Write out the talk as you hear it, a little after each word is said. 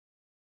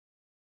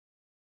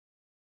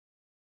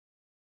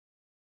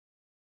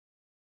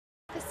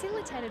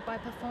Facilitated by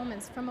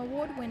performers from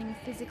award-winning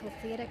physical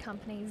theatre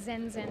company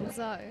Zen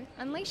Zo,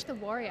 Unleash the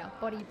Warrior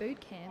Body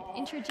Bootcamp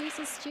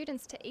introduces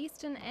students to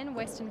Eastern and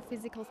Western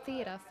physical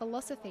theatre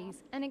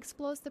philosophies and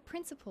explores the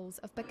principles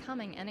of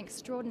becoming an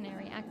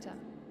extraordinary actor.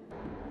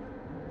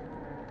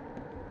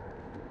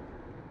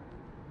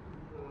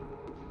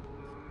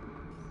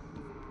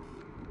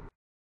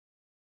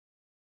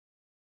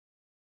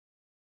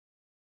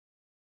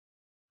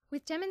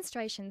 With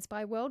demonstrations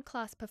by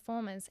world-class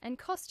performers and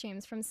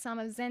costumes from some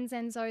of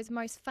Zen Zo's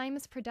most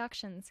famous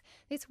productions,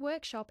 this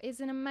workshop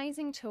is an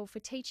amazing tool for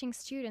teaching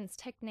students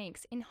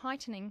techniques in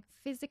heightening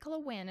physical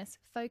awareness,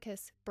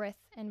 focus,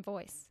 breath and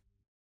voice.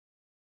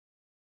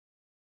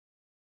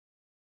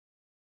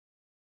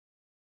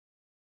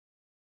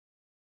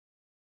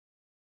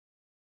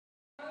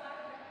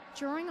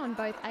 Drawing on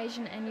both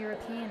Asian and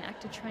European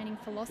actor training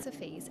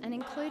philosophies and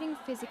including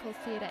physical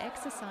theatre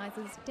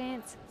exercises,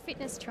 dance,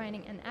 fitness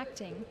training and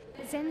acting,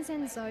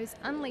 Zen Zo's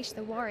Unleash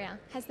the Warrior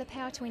has the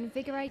power to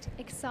invigorate,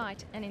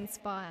 excite and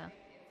inspire.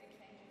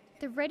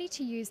 The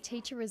ready-to-use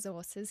teacher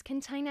resources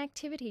contain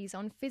activities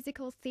on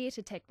physical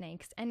theatre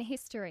techniques and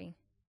history.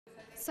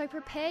 So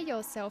prepare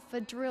yourself for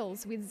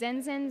drills with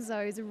Zen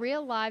Zo's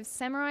real-life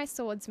samurai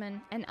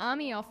swordsman and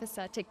army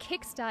officer to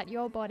kickstart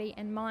your body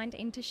and mind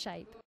into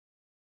shape.